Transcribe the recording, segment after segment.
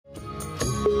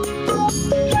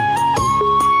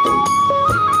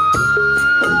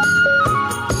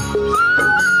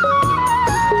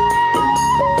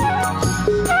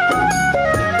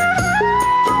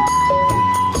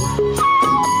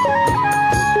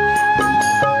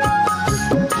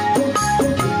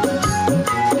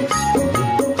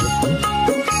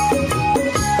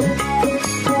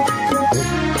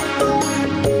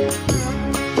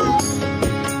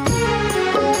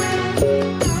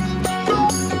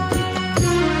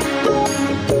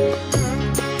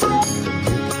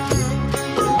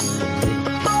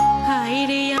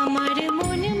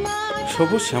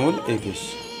সবুজ শ্যামল এ দেশ,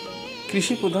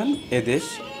 কৃষি প্রধান এ দেশ,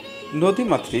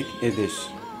 নদীমাতৃক এ দেশ,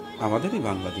 আমাদেরই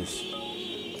বাংলাদেশ।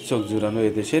 চোখ জুড়ানো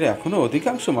এ দেশের এখনও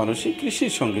অধিকাংশ মানুষই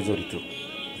কৃষির সঙ্গে জড়িত।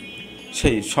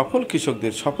 সেই সফল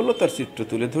কৃষকদের সফলতার চিত্র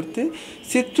তুলে ধরতে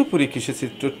চিত্রপুরী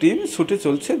কৃষিচিত্র টিম ছুটে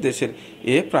চলছে দেশের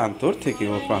এ প্রান্তর থেকে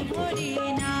ও প্রান্তর।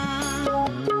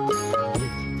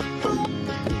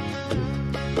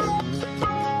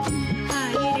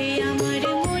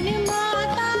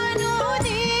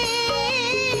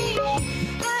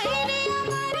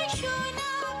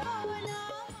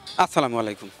 আসসালামু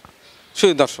আলাইকুম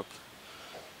সুধী দর্শক,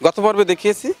 গত পর্বে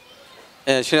দেখিয়েছি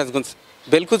সিরাজগঞ্জ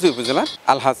বেলকুচি উপজেলার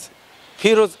আলহাজ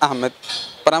ফিরোজ আহমেদ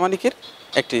প্রামাণিকের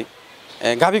একটি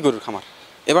গাভী গরুর খামার।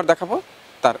 এবার দেখাবো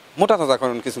তার মোটা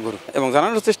তাজাকরণ কিছু গরু এবং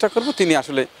জানানোর চেষ্টা করব তিনি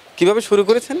আসলে কিভাবে শুরু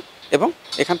করেছেন এবং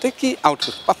এখান থেকে কি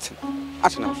আউটপুট পাচ্ছেন।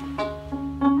 আসেন আমার সঙ্গে।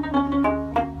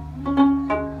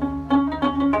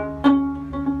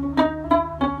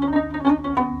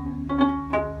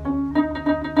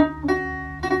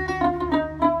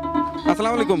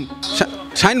 আসসালামু আলাইকুম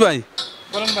শাহিন ভাই।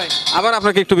 বলেন ভাই। আবার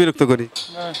আপনাকে একটু বিরক্ত করি,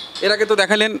 এর আগে তো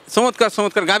দেখালেন চমৎকার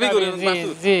চমৎকার গাভী গরু,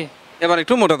 এবার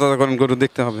একটু মোটা তাজাকরণ গরু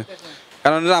দেখতে হবে,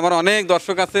 কারণ আমার অনেক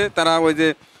দর্শক আছে তারা ওই যে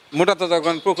মোটা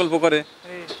তাজাকরণ প্রকল্প করে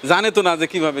জানে তো না যে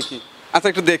কিভাবে কি। আচ্ছা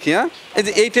একটু দেখি। হ্যাঁ, এই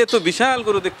যে এইটা তো বিশাল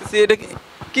গরু দেখতেছি, এটা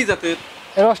কি জাতের?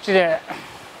 অস্ট্রেলিয়া।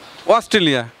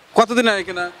 অস্ট্রেলিয়া। কতদিন আগে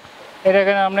কেনা? এটা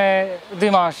কেনা আপনি 2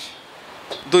 মাস।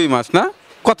 2 মাস না?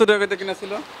 কত টাকাতে কেনা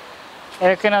ছিল?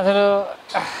 এটা কেনা ছিল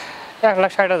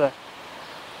 1,60,000।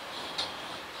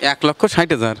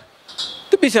 1,60,000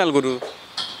 তো বিশাল গরু।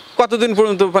 কতদিন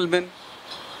পর্যন্ত পালবেন?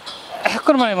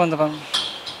 কোরবানি বন্ধ পাবেন।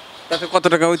 তাতে কত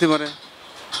টাকা হইতে পারে?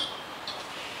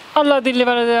 আল্লাহ দিল্লি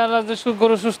পারে যে আল্লাহ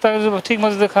গরু সুস্থ ঠিক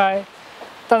মতো যদি খায়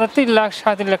তাহলে 3 লাখ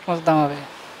 3.5 লাখ মতো দাম হবে।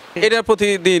 এটা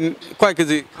প্রতিদিন কয়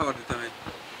কেজি খাবার দিতে হয়?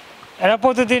 এটা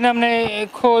প্রতিদিন আপনি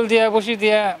খোল দিয়া বসি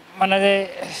দিয়া মানে যে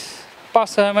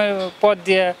 500 ml পদ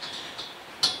দিয়া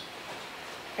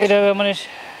এটা মানে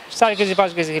 4 কেজি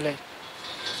 5 কেজি খেলে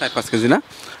 4-5 কেজি না?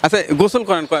 আচ্ছা গোসল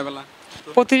করেন কয় বেলা?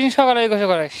 প্রতিদিন সকালে গোসল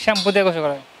করায়, শ্যাম্পু দিয়ে গোসল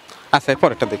করায়। আচ্ছা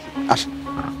পরেরটা দেখি, আসেন।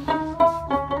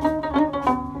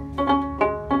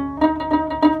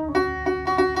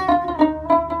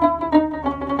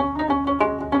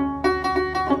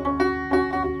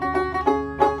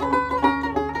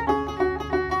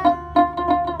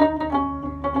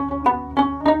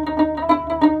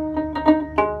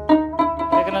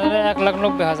 এখানে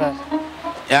 1,90,000।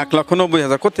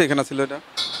 1,90,000 কোথায় এখানে ছিল? এটা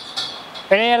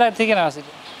এই এলাকা থেকে না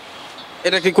আসলে।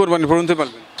 এটা কি কোরবানি পর্যন্ত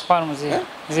পালবেন? ফার্মেসি।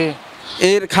 জি।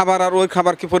 এর খাবার আর ওই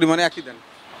খাবার কি পরিমাণে একই দেন?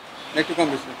 একটু কম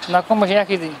বেশি? না, কম বেশি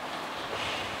একই দিই।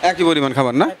 একই পরিমাণ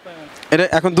খাবার না? এটা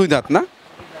এখন 2 দাঁত না?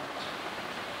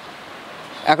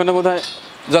 এখনো বোধহয়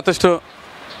যথেষ্ট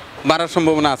বাড়ার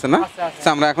সম্ভাবনা আছে না?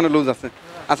 চামড়া এখনো লুজ আছে।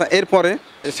 আচ্ছা এরপরে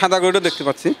সাদা গরুটা দেখতে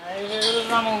পাচ্ছি।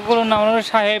 গরুর নাম হলো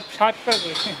সাহেব।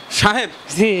 সাহেব?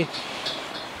 জি।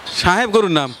 সাহেব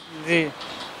গরুর নাম? জি।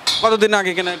 কতদিন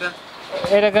আগে কেনা এটা?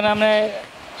 এটা কেনা আপনি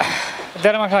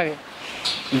 1.5 মাস আগে।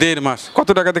 1.5 মাস। কত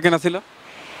টাকাতে কেনা ছিল?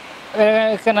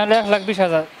 কেনা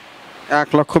 1,20,000।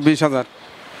 1,20,000।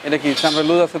 এটা কি চামড়া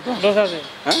লুজ আছে? তো লুজ আছে।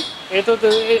 হ্যাঁ, এটা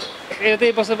তো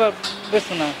এই বছর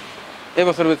বেচছো না? এই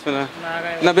বছর বেচবে না?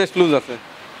 না, বেশ লুজ আছে,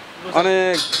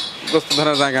 অনেক গোস্ত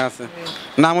ধরার জায়গা আছে।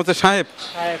 নাম হচ্ছে সাহেব।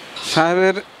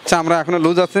 সাহেবের চামড়া এখনো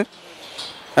লুজ আছে।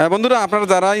 বন্ধুরা, আপনারা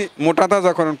যারাই মোটা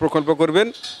তাজাকরণ প্রকল্প করবেন,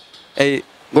 এই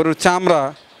গরুর চামড়া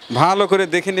ভালো করে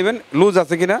দেখে নেবেন লুজ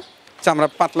আছে কিনা, চামড়া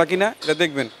পাতলা কিনা এটা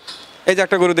দেখবেন। এই যে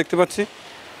একটা গরু দেখতে পাচ্ছি,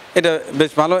 এটা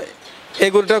বেশ ভালো। এই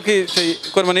গরুটাও কি সেই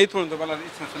কোরবানি ঈদ পর্যন্ত পালার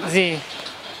ইচ্ছা আছে না? জি।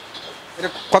 এটা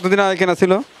কতদিন আগে কেনা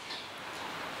ছিল?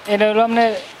 এটা হলো আপনার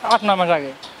 8-9 মাস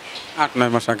আগে।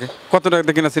 8-9 মাস আগে। কত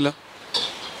টাকাতে কেনা ছিল?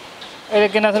 এটা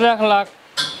কেনা ছিল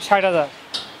 1,60,000।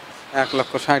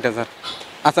 1,60,000।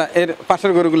 আচ্ছা এর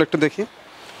পাশের গরুগুলো একটু দেখি।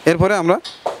 এরপরে আমরা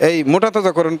এই মোটা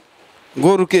তাজাকরণ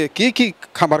গরুকে কি কি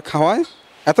খাবার খাওয়ায়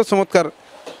এত চমৎকার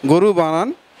গরু বানান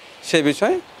সেই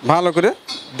বিষয়ে ভালো করে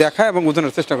দেখা এবং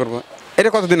বোঝানোর চেষ্টা করব। এটা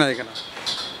কতদিন আগে কেনা?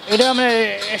 এটা আমরা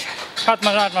 7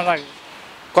 মাস 8 মাস আগে।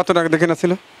 কত টাকা দিয়ে কেনা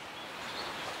ছিল?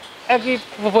 একই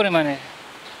পরিমাণে।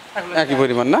 একই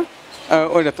পরিমাণ না?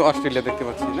 ওইটা তো অস্ট্রেলিয়া দেখতে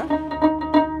পাচ্ছি না?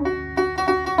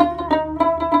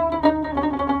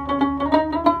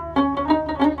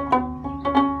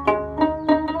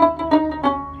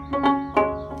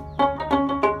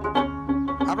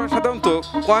 আপনারা সাধারণত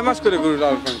কয় মাস করে গরু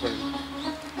লালন পালন করেন?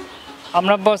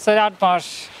 আমরা বছরে 8 মাস।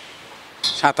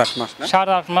 7-8 মাস না?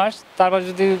 7-8 মাস। তারপর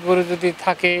যদি গরু যদি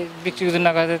থাকে, বিক্রি যদি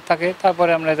না থাকে,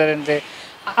 তারপরে আমরা ধরেন যে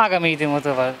আগামী ঈদের মতো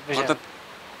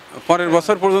পরের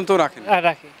বছর পর্যন্ত রাখেন?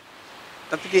 রাখি।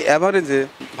 তাতে কি এভারেজে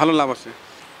ভালো লাভ আসে?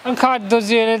 খাদ্য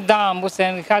যে দাম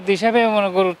বুঝছেন, খাদ্য হিসাবে মনে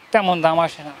করুন তেমন দাম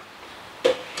আসে না।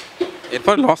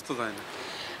 এরপর লস তো যায় না।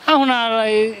 এখন আর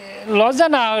লজ্জা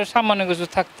না, সামান্য কিছু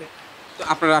থাকতে। তো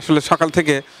আপনারা আসলে সকাল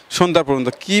থেকে সন্ধ্যা পর্যন্ত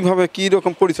কিভাবে কি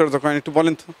রকম পরিচর্যা করেন একটু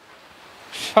বলেন তো।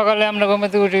 সকালে আমরা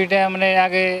ঘুমাতে উঠে মানে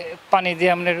আগে পানি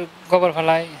দিয়ে আমরা গোবর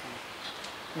ফেলাই,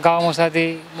 গাও মশা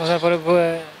দিই, মশার পরে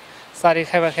চারি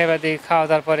খাইবা দিই, খাওয়া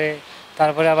দাওয়ার পরে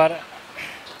তারপরে আবার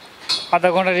আধা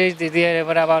ঘন্টা রেস্ট দিয়ে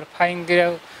এবারে আবার ফাইন দিয়ে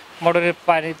মোটরের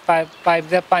পাইপ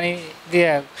দিয়ে পানি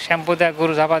দিয়ে শ্যাম্পু দিয়ে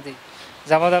গরু ঝাপা দিই,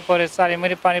 ঝাপা দেওয়ার পরে চারি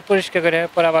মেরে পানি পরিষ্কার করে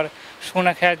পরে আবার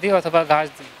শুকনা খেয়ার দিই অথবা ঘাস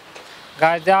দিই,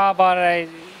 ঘাস দেওয়া আবার এই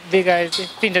বিঘায়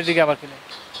 3টার দিকে আবার খেলে।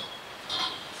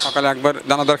 সকালে একবার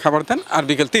দানাদার খাবার দেন আর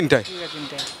বিকেল 3টায়,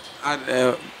 3টায় আর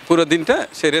পুরো দিনটা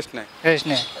সে রেস্ট নেয়।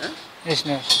 রেস্ট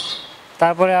নেয়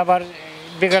তারপরে আবার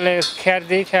বিকালে খেয়ার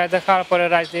দিই, খেয়ার দিয়ে খাওয়ার পরে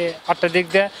রাতে 8টার দিক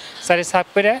দিয়ে চারি সাফ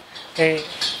করে এই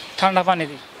ঠান্ডা পানি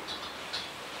দিই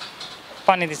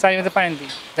চারির মধ্যে পানি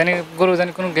দিই, জানি গরু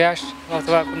জানি কোনো গ্যাস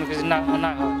অথবা কোনো কিছু না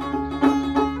না হয়।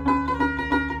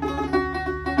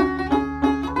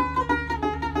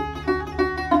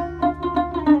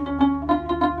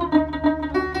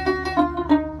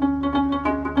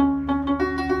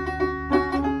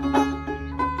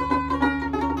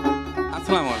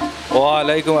 আসসালামু আলাইকুম।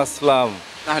 ওয়ালাইকুম আসসালাম।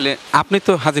 তাহলে আপনি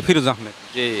তো হাজী ফিরোজ আহমেদ,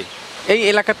 জি। এই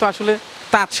এলাকা তো আসলে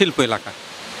তাঁত শিল্প এলাকা,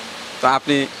 তো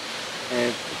আপনি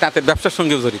তাঁতের ব্যবসার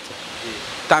সঙ্গেও জড়িত।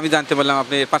 তা আমি জানতে পারলাম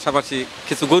আপনি এর পাশাপাশি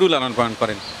কিছু গরু লালন পালন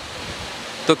করেন।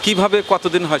 তো কিভাবে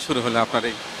কতদিন হয় শুরু হলো আপনার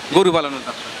এই গরু পালনের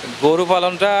ব্যবসা? গরু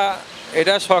পালনটা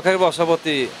এটা সরকারি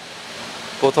বশবর্তী।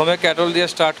 প্রথমে ক্যাটল দিয়ে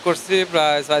স্টার্ট করছি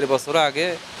প্রায় 4 বছর আগে,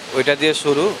 ওইটা দিয়ে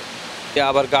শুরু।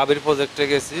 আবার গাভীর প্রজেক্টে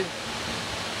গেছি,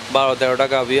 12-13টা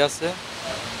গাভী আছে।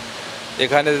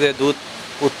 এখানে যে দুধ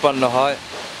উৎপন্ন হয়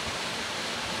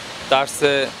তার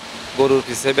চেয়ে গরুর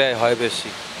পিছে ব্যয় হয়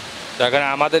বেশি। তার কারণে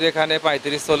আমাদের এখানে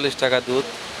 35-40 টাকা দুধ,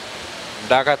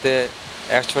 ঢাকাতে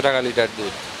 100 টাকা লিটার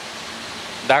দুধ।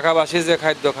 ঢাকাবাসী যে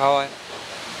খাদ্য খাওয়ায়,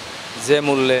 যে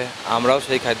মূল্যে আমরাও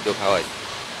সেই খাদ্য খাওয়াই।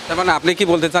 তার মানে আপনি কি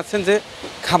বলতে চাচ্ছেন যে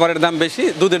খাবারের দাম বেশি,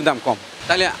 দুধের দাম কম?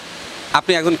 তাহলে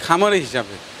আপনি একজন খামারি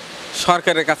হিসাবে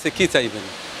সরকারের কাছে কি চাইবেন?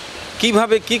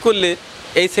 কিভাবে কি করলে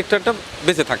এই সেক্টরটা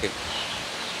বেঁচে থাকে?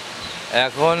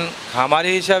 এখন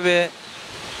খামারি হিসাবে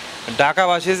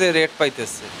ঢাকাবাসী যে রেট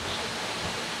পাইতেছে,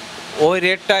 ওই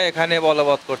রেটটা এখানে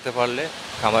বলবৎ করতে পারলে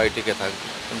খামারি টিকে থাকবে।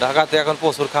 ঢাকাতে এখন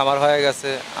প্রচুর খামার হয়ে গেছে,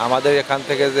 আমাদের এখান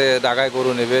থেকে যে ঢাকায়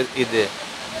গরু নেবে ঈদে,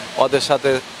 ওদের সাথে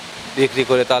বিক্রি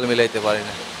করে তাল মিলাইতে পারি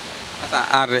না। আচ্ছা,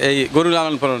 আর এই গরু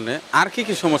লালন পালনে আর কি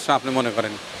কি সমস্যা আপনি মনে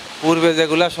করেন? পূর্বে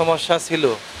যেগুলা সমস্যা ছিল,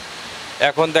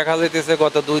 এখন দেখা যাইতেছে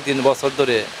গত 2-3 বছর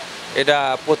ধরে এটা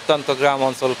প্রত্যন্ত গ্রাম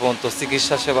অঞ্চল পর্যন্ত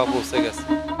চিকিৎসা সেবা পৌঁছে গেছে।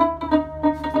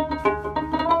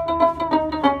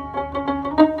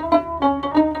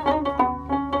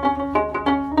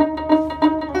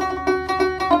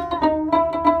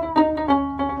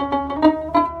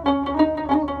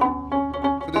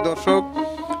 দর্শক,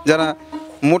 যারা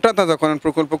মোটা তাজাকরণ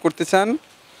প্রকল্প করতে চান,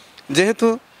 যেহেতু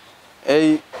এই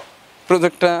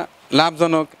প্রজেক্টটা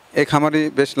লাভজনক, এই খামারি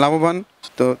বেশ লাভবান,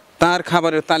 তো তার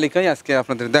খাবারের তালিকায় আজকে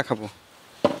আপনাদের দেখাবো।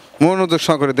 মনোযোগ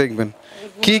সহকারে দেখবেন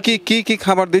কি কি কি কি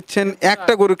খাবার দিচ্ছেন,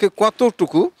 একটা গরুকে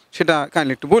কতটুকু সেটা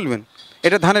কাইন্ডলি একটু বলবেন।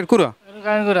 এটা ধানের কুড়া,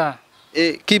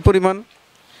 কি পরিমাণ?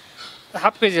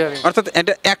 হাফ কেজি হবে, অর্থাৎ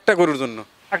এটা একটা গরুর জন্য।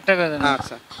 একটা কেজি।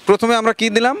 আচ্ছা, প্রথমে আমরা কি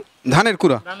দিলাম? ধানের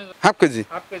কুড়া হাফ কেজি।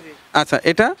 আচ্ছা,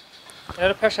 এটা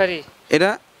খেসারি,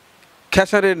 এটা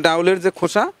খেসারির ডাউলের যে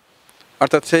খোসা,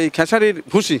 অর্থাৎ সেই খেসারির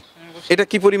ভুসি, এটা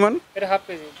কি পরিমাণ? এটা হাফ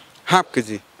কেজি। Half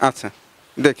KG. আচ্ছা,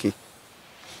 দেখি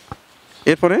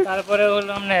এরপরে। তারপরে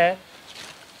হলো আপনার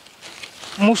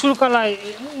মুসুর কলাই,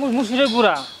 মুসুরের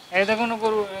গুঁড়া। এটা কোনো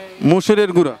গরু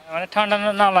মুসুরের গুঁড়া মানে ঠান্ডা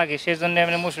না লাগে, সেই জন্য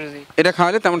আমরা মুসুর দিই। এটা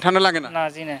খাওয়ালে তেমন ঠান্ডা লাগে না? না,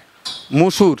 জি না।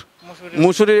 মুসুর,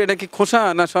 মুসুরের এটা কি খোসা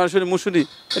না সরাসরি মুসুরি?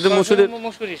 এটা মুসুরের,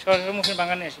 মুসুরি সরাসরি মুসুর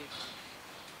বাগানে আসি।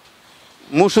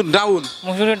 মুসুর ডাউল,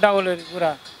 মুসুরের ডাউলের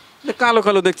গুঁড়া। কালো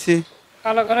কালো দেখছি।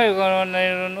 কালো কালো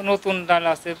নতুন ডাল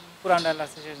আছে, পুরান ডাল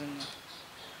আছে, সেই জন্য।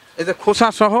 এই যে খোসা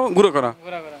সহ গুঁড়ো করা,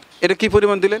 গুঁড়া করা। এটা কি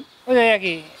পরিমাণ দিলেন? ওই যে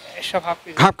একই, সব হাফ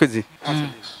কেজি। Half KG.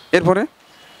 এরপরে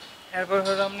এরপর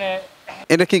হলো আপনি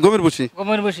এটা কি গমের ভুসি?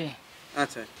 গমের ভুসি।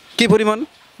 আচ্ছা, কি পরিমাণ?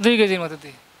 2 কেজির মতো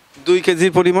দিই। 2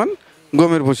 কেজির পরিমাণ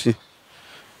গমের ভুসি।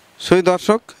 সেই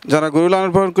দর্শক, যারা গরু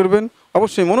লালন পালন করবেন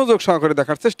অবশ্যই মনোযোগ সহকারে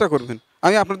দেখার চেষ্টা করবেন।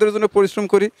 আমি আপনাদের জন্য পরিশ্রম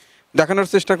করি, দেখানোর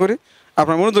চেষ্টা করি,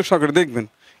 আপনারা মনোযোগ সহকারে দেখবেন।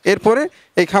 এরপরে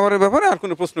এই খাবারের ব্যাপারে আর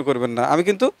কোনো প্রশ্ন করবেন না। আমি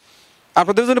কিন্তু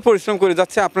আপনাদের জন্য পরিশ্রম করে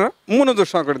যাচ্ছি, আপনারা মনোযোগ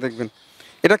সহকারে দেখবেন।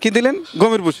 এটা কি দিলেন?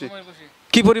 গমের ভুসি।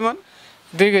 কি পরিমাণ?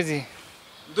 2 কেজি।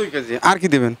 2 কেজি। আর কি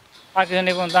দেবেন? আর কিছু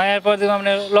নেই। এরপর দেবো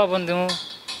আপনার লবণ দেবো।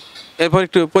 এরপর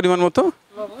একটু পরিমাণ মতো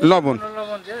লবণ।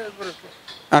 লবণ দিয়ে গরুকে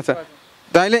আচ্ছা,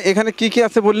 তাইলে এখানে কি কি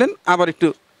আছে বললেন আবার একটু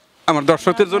আমার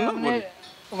দর্শকদের জন্য বলুন।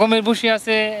 গমের ভুসি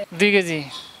আছে 2 কেজি,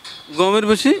 গমের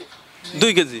ভুসি 2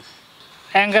 কেজি,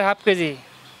 অ্যাঙ্গার হাফ কেজি,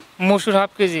 মসুর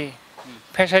হাফ কেজি,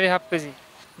 ফেসারি হাফ কেজি,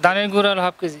 ধানের গুঁড়া হলো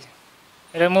হাফ কেজি।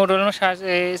 এটা মোট হলো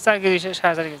 4 কেজি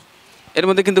 4.5 কেজি। এর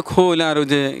মধ্যে কিন্তু খোল আর ওই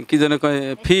যে কি যেন কয়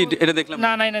ফিড, এটা দেখলাম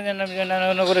না না না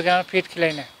অন্য করে কেন ফিট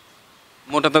খিলাই না,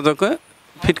 মোটা তাজা কয়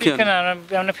ফিড ফিট খেয়ে না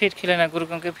আমরা ফিট খিলাই না, গরু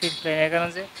কমকে ফিট খিলাই না, কারণ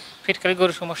যে ফিট খেলে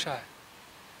গরুর সমস্যা হয়।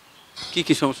 কি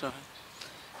কি সমস্যা হয়?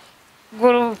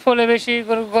 গরু ফলে বেশি,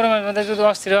 গরু গরমের মধ্যে যদি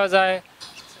অস্থির হওয়া যায়,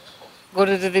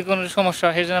 গরুর যদি কোনো সমস্যা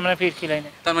হয়, সেই জন্য আমরা ফিট খিলাই না।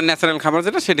 তার মানে ন্যাচারাল খাবার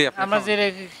যেটা সেটাই আপনি আমরা খাওয়ান।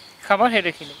 যে খাবার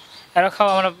সেটা খেলি, আর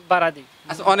খাওয়া আমরা বাড়া দিই।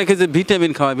 আচ্ছা, অনেকে যে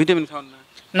ভিটামিন খাওয়ায়, ভিটামিন খাওয়ান না?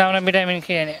 না আমরা ভিটামিন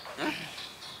খেয়ে নিই,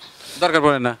 দরকার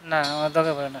পড়ে না, না আমার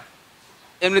দরকার পড়ে না,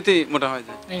 এমনিতেই মোটা হয়ে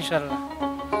যায়। ইনশাল্লাহ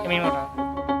এমনি মোটা।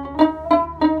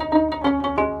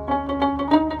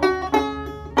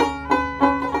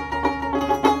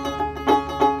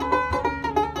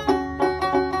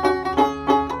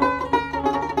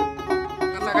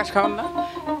 কাঁচা ঘাস খাওয়ান না?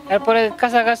 এরপরে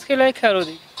কাঁচা গাছ খেলে খেয়ারও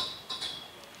দিই,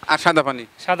 আর সাদা পানি?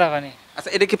 সাদা পানি। আচ্ছা,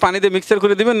 এটা কি পানি দিয়ে মিক্সার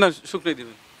করে দিবেন না শুকনো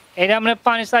দিবেন? এটা আমরা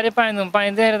পানি পানি দিম, পানি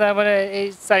দিয়ে তারপরে এই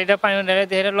 4টা পানি ঢেলে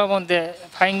দিয়ে লবণ দিয়ে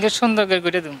ফাইনকে সুন্দর করে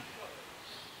গুটে দিম,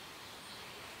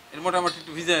 এর মোটামুটি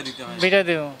একটু ভিজিয়ে দিতে হয়। বিটা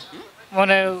দিব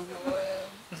মানে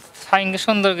ফাইনকে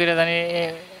সুন্দর করে জানি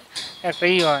একটা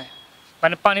হয়,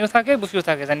 মানে পানিও থাকে বসিও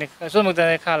থাকে, জানি চমক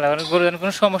জানি খাওয়া গরু যেন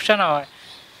কোনো সমস্যা না হয়।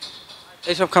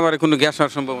 এইসব খাবারে কোনো গ্যাস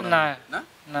হওয়ার সম্ভাবনা না না?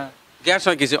 না গ্যাস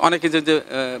হয় কিছু, অনেকে যে যে,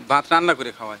 ভাত রান্না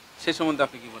করে খাওয়ায়, সেই সম্বন্ধে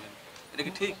আপনি কি বলেন? এটা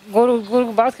কি ঠিক? গরু গরু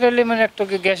ভাত খেলে মানে একটু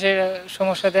গ্যাসের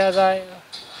সমস্যা দেওয়া যায়,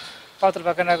 পাতল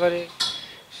পায়খানা করে,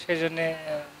 সেই জন্যে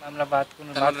আমরা ভাত কোনো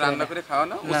তার ভাত মানে রান্না করে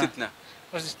খাওয়ানো না। উচিত না।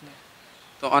 উচিত না।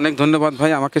 তো অনেক ধন্যবাদ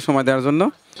ভাই আমাকে সময় দেওয়ার জন্য।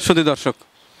 শুধু দর্শক,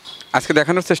 আজকে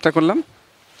দেখানোর চেষ্টা করলাম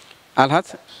আলহাজ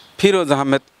ফিরোজ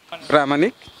আহমেদ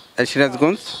প্রামাণিক, এই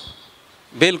সিরাজগঞ্জ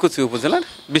বেলকুচি উপজেলার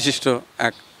বিশিষ্ট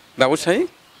এক ব্যবসায়ী,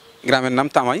 গ্রামের নাম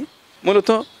তামাই, মূলত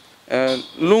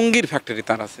লুঙ্গির ফ্যাক্টরি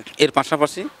তার আছে। এর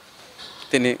পাশাপাশি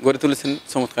তিনি গড়ে তুলেছেন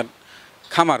চমৎকার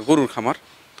খামার, গরুর খামার।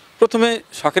 প্রথমে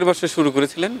শখের বসে শুরু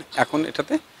করেছিলেন, এখন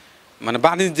এটাতে মানে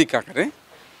বাণিজ্যিক আকারে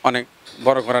অনেক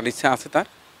বড় করার ইচ্ছা আছে তার।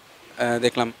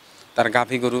 দেখলাম তার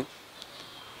গাভী গরু,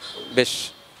 বেশ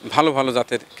ভালো ভালো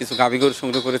জাতের কিছু গাভী গরু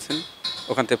সংগ্রহ করেছেন,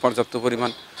 ওখান থেকে পর্যাপ্ত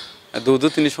পরিমাণ দুধও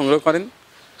তিনি সংগ্রহ করেন।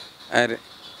 আর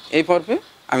এই পর্বে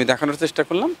আমি দেখানোর চেষ্টা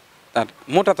করলাম তার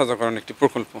মোটা তাজাকরণ একটি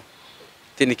প্রকল্প,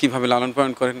 তিনি কিভাবে লালন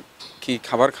পালন করেন, কি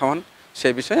খাবার খাওয়ান,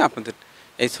 সেই বিষয়ে আপনাদের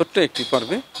এই ছোট্ট একটি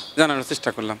পর্বে জানানোর চেষ্টা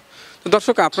করলাম। তো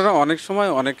দর্শক, আপনারা অনেক সময়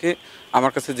অনেকে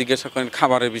আমার কাছে জিজ্ঞাসা করেন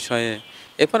খাবারের বিষয়ে,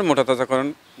 এরপর মোটা তাজাকরণ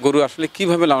গরু আসলে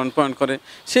কিভাবে লালন পালন করে,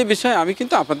 সেই বিষয়ে আমি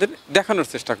কিন্তু আপনাদের দেখানোর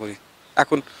চেষ্টা করি।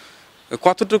 এখন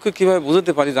কতটুকু কীভাবে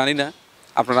বুঝতে পারি জানি না,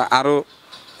 আপনারা আরও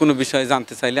কোনো বিষয়ে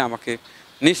জানতে চাইলে আমাকে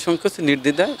নিঃসংকোচে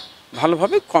নির্দ্বিধায়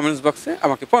ভালোভাবে কমেন্টস বক্সে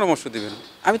আমাকে পরামর্শ দেবেন,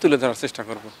 আমি তুলে ধরার চেষ্টা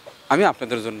করব। আমি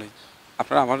আপনাদের জন্যই,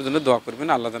 আপনারা আমার জন্য দোয়া করবেন,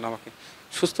 আল্লাহ যেন আমাকে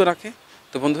সুস্থ রাখে।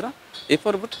 তো বন্ধুরা, এই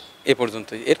পর্বটা এ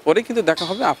পর্যন্তই, এরপরে কিন্তু দেখা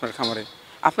হবে আপনার খামারে।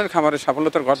 আপনার খামারের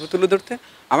সাফল্যতার গল্প তুলে ধরতে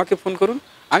আমাকে ফোন করুন,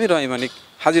 আমি র.মানিক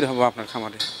হাজির হব আপনার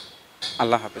খামারে।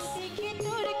 আল্লাহ হাফেজ।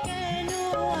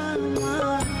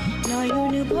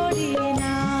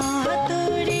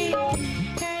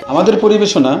 আমাদের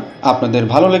পরিবেশনা আপনাদের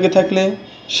ভালো লেগে থাকলে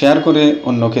শেয়ার করে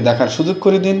অন্যকে দেখার সুযোগ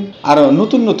করে দিন। আরও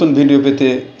নতুন নতুন ভিডিও পেতে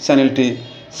চ্যানেলটি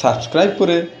সাবস্ক্রাইব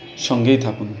করে সঙ্গেই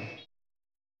থাকুন।